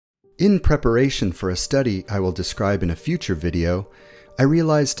In preparation for a study I will describe in a future video, I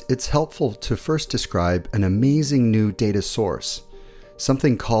realized it's helpful to first describe an amazing new data source,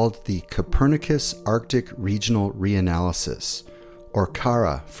 something called the Copernicus Arctic Regional Reanalysis, or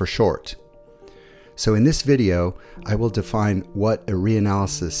CARRA for short. So in this video, I will define what a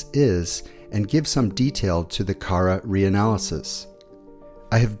reanalysis is and give some detail to the CARRA reanalysis.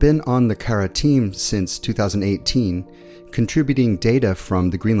 I have been on the CARRA team since 2018, contributing data from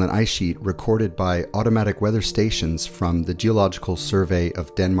the Greenland ice sheet recorded by automatic weather stations from the Geological Survey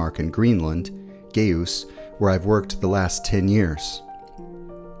of Denmark and Greenland, GEUS, where I've worked the last 10 years.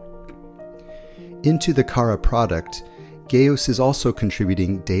 Into the CARRA product, GEUS is also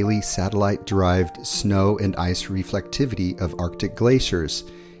contributing daily satellite-derived snow and ice reflectivity of Arctic glaciers,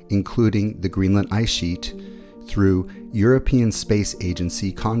 including the Greenland ice sheet, through European Space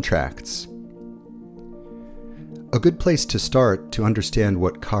Agency contracts. A good place to start to understand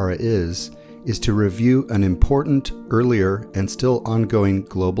what CARRA is to review an important, earlier, and still ongoing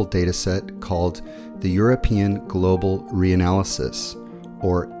global dataset called the European Global Reanalysis,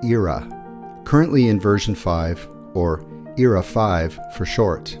 or ERA, currently in version 5, or ERA 5 for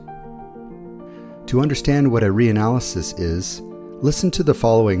short. To understand what a reanalysis is, listen to the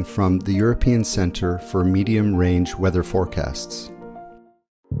following from the European Centre for Medium-Range Weather Forecasts.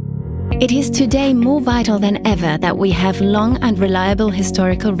 It is today more vital than ever that we have long and reliable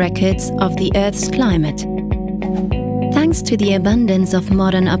historical records of the Earth's climate. Thanks to the abundance of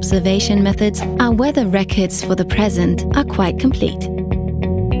modern observation methods, our weather records for the present are quite complete.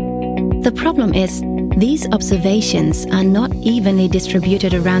 The problem is, these observations are not evenly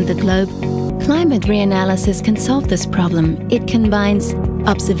distributed around the globe. Climate reanalysis can solve this problem. It combines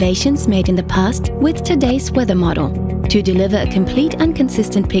observations made in the past with today's weather model to deliver a complete and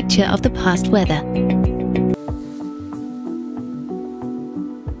consistent picture of the past weather.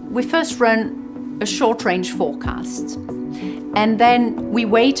 We first run a short-range forecast, and then we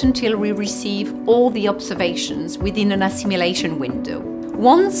wait until we receive all the observations within an assimilation window.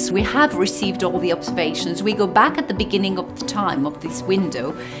 Once we have received all the observations, we go back at the beginning of the time of this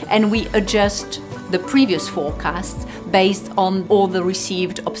window and we adjust the previous forecasts based on all the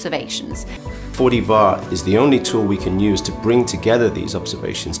received observations. 40VAR is the only tool we can use to bring together these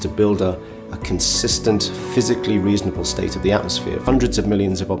observations to build a consistent, physically reasonable state of the atmosphere. Hundreds of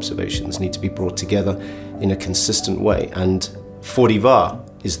millions of observations need to be brought together in a consistent way, and 40VAR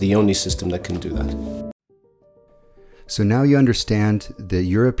is the only system that can do that. So now you understand the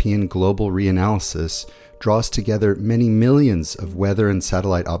European Global Reanalysis draws together many millions of weather and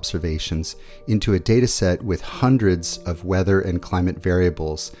satellite observations into a dataset with hundreds of weather and climate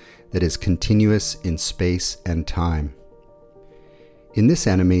variables that is continuous in space and time. In this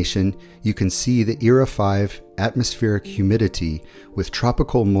animation, you can see the ERA 5 atmospheric humidity with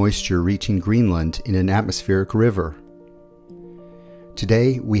tropical moisture reaching Greenland in an atmospheric river.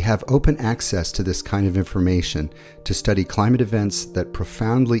 Today, we have open access to this kind of information to study climate events that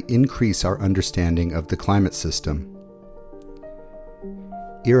profoundly increase our understanding of the climate system.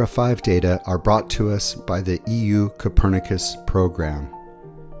 ERA 5 data are brought to us by the EU Copernicus program.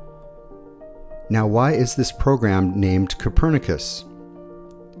 Now, why is this program named Copernicus?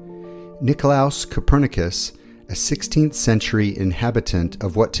 Nicolaus Copernicus, a 16th century inhabitant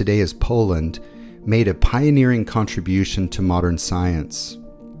of what today is Poland, made a pioneering contribution to modern science.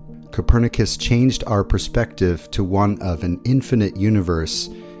 Copernicus changed our perspective to one of an infinite universe,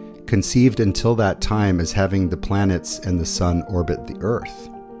 conceived until that time as having the planets and the sun orbit the Earth.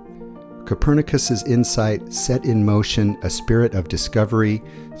 Copernicus's insight set in motion a spirit of discovery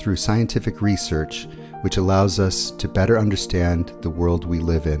through scientific research, which allows us to better understand the world we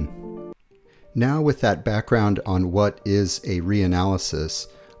live in. Now, with that background on what is a reanalysis,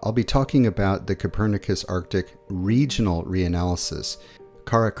 I'll be talking about the Copernicus Arctic Regional Reanalysis.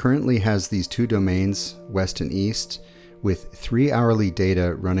 CARRA currently has these two domains, west and east, with 3 hourly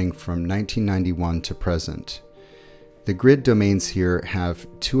data running from 1991 to present. The grid domains here have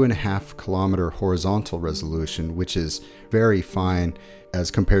 2.5 kilometer horizontal resolution, which is very fine as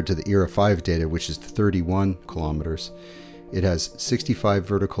compared to the ERA 5 data, which is 31 kilometers. It has 65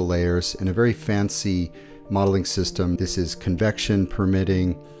 vertical layers and a very fancy modeling system. This is convection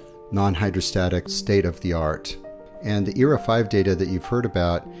permitting, non-hydrostatic, state-of-the-art. And the ERA 5 data that you've heard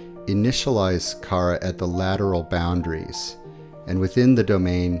about initialize CARRA at the lateral boundaries. And within the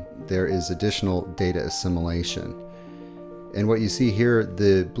domain, there is additional data assimilation. And what you see here,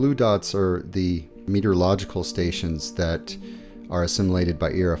 the blue dots are the meteorological stations that are assimilated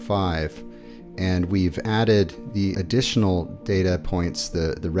by ERA 5. And we've added the additional data points,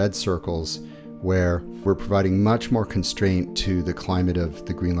 the red circles, where we're providing much more constraint to the climate of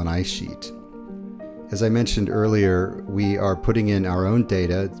the Greenland ice sheet. As I mentioned earlier, we are putting in our own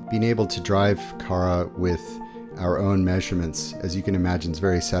data. Being able to drive CARRA with our own measurements, as you can imagine, is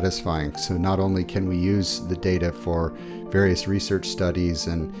very satisfying. So not only can we use the data for various research studies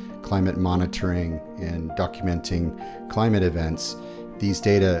and climate monitoring and documenting climate events, these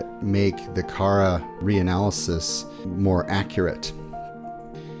data make the CARRA reanalysis more accurate.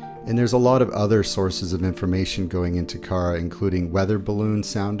 And there's a lot of other sources of information going into CARRA, including weather balloon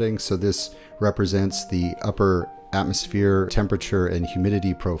sounding. So this represents the upper atmosphere temperature and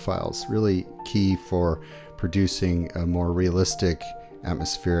humidity profiles, really key for producing a more realistic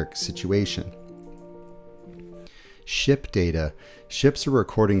atmospheric situation. Ship data. Ships are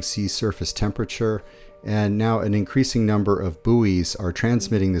recording sea surface temperature, and now an increasing number of buoys are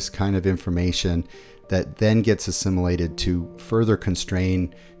transmitting this kind of information that then gets assimilated to further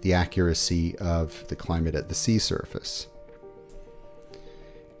constrain the accuracy of the climate at the sea surface.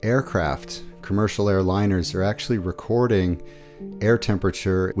 Aircraft, commercial airliners, are actually recording air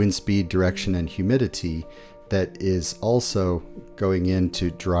temperature, wind speed, direction, and humidity that is also going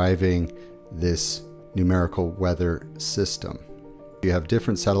into driving this numerical weather system. You have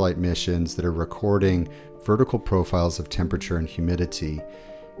different satellite missions that are recording vertical profiles of temperature and humidity,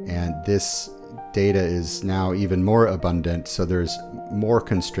 and this data is now even more abundant, so there's more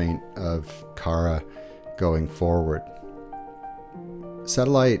constraint of CARRA going forward.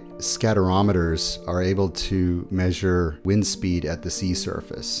 Satellite scatterometers are able to measure wind speed at the sea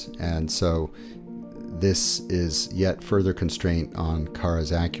surface, and so this is yet further constraint on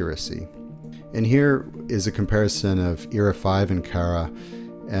CARRA's accuracy. And here is a comparison of ERA 5 and CARRA.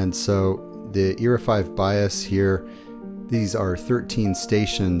 And so the ERA 5 bias here, these are 13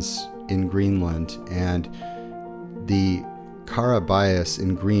 stations in Greenland, and the CARRA bias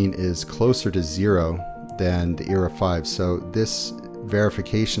in green is closer to 0 than the ERA 5. So this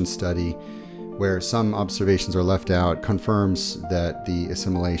verification study, where some observations are left out, confirms that the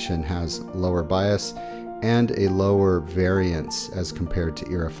assimilation has lower bias and a lower variance as compared to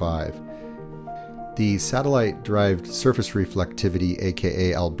ERA 5. The satellite-derived surface reflectivity,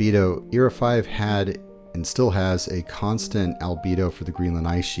 aka albedo, ERA 5 had and still has a constant albedo for the Greenland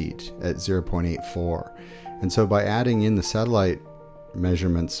ice sheet at 0.84. And so by adding in the satellite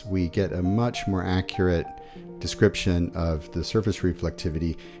measurements, we get a much more accurate description of the surface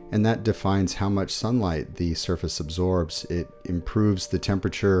reflectivity, and that defines how much sunlight the surface absorbs. It improves the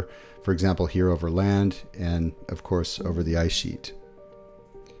temperature, for example, here over land, and of course over the ice sheet.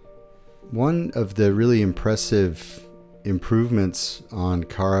 One of the really impressive improvements on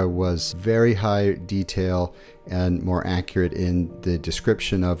CARRA was very high detail and more accurate in the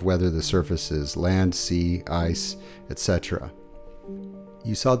description of whether the surface is land, sea, ice, etc.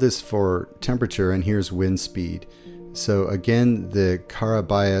 You saw this for temperature, and here's wind speed. So again, the CARRA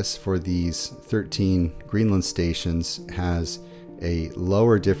bias for these 13 Greenland stations has a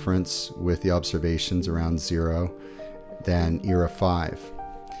lower difference with the observations around 0 than ERA 5.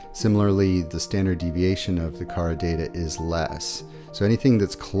 Similarly, the standard deviation of the CARRA data is less. So anything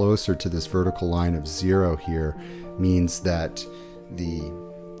that's closer to this vertical line of 0 here means that the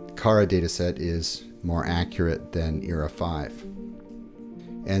CARRA dataset is more accurate than ERA 5.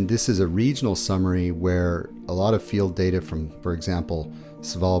 And this is a regional summary where a lot of field data from, for example,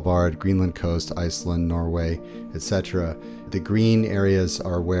 Svalbard, Greenland coast, Iceland, Norway, etc. The green areas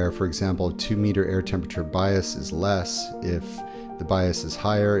are where, for example, 2-meter air temperature bias is less. If the bias is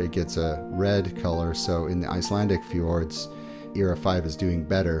higher, it gets a red color. So in the Icelandic fjords, ERA 5 is doing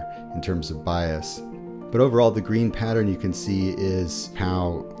better in terms of bias. But overall, the green pattern you can see is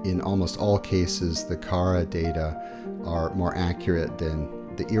how, in almost all cases, the CARRA data are more accurate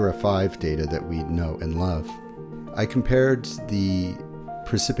than the ERA 5 data that we know and love. I compared the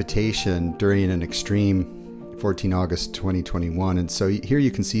precipitation during an extreme 14 August 2021, and so here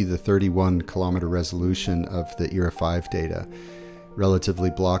you can see the 31 kilometer resolution of the ERA 5 data. Relatively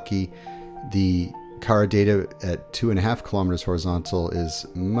blocky. The CARRA data at 2.5 kilometers horizontal is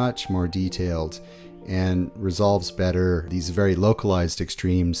much more detailed and resolves better these very localized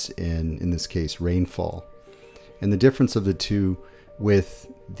extremes in this case, rainfall. And the difference of the two,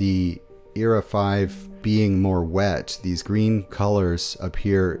 with the ERA 5 being more wet, these green colors up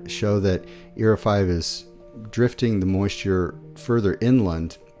here show that ERA 5 is drifting the moisture further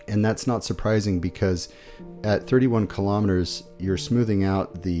inland, and that's not surprising because at 31 kilometers you're smoothing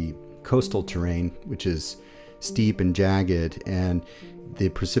out the coastal terrain, which is steep and jagged, and the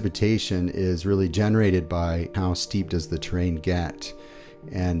precipitation is really generated by how steep does the terrain get.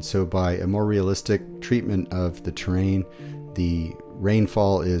 And so by a more realistic treatment of the terrain, the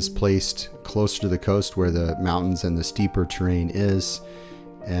Rainfall is placed closer to the coast where the mountains and the steeper terrain is,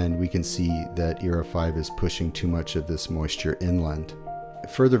 and we can see that ERA 5 is pushing too much of this moisture inland.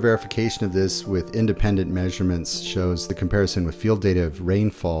 Further verification of this with independent measurements shows the comparison with field data of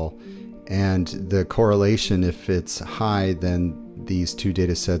rainfall, and the correlation, if it's high, then these two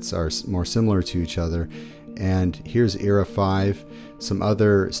data sets are more similar to each other. And here's ERA 5, some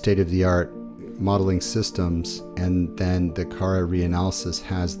other state-of-the-art modeling systems, and then the CARRA reanalysis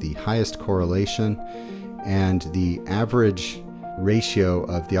has the highest correlation, and the average ratio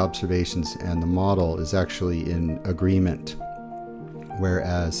of the observations and the model is actually in agreement,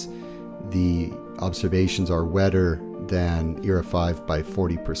 whereas the observations are wetter than ERA 5 by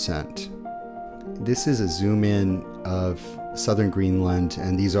 40%. This is a zoom in of southern Greenland,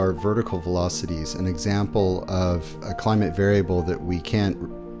 and these are vertical velocities, an example of a climate variable that we can't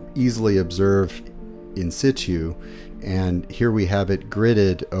easily observe in situ. And here we have it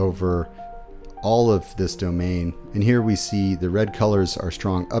gridded over all of this domain. And here we see the red colors are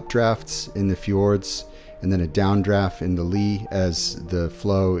strong updrafts in the fjords, and then a downdraft in the lee as the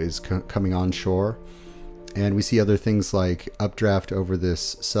flow is coming onshore. And we see other things like updraft over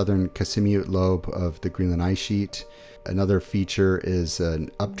this southern Casimute lobe of the Greenland ice sheet. Another feature is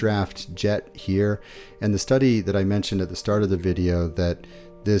an updraft jet here. And the study that I mentioned at the start of the video, that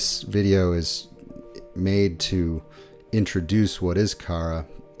this video is made to introduce what is CARRA,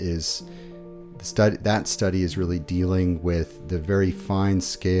 is that study is really dealing with the very fine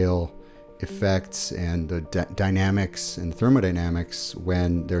scale effects and the dynamics and thermodynamics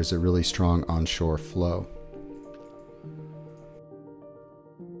when there's a really strong onshore flow.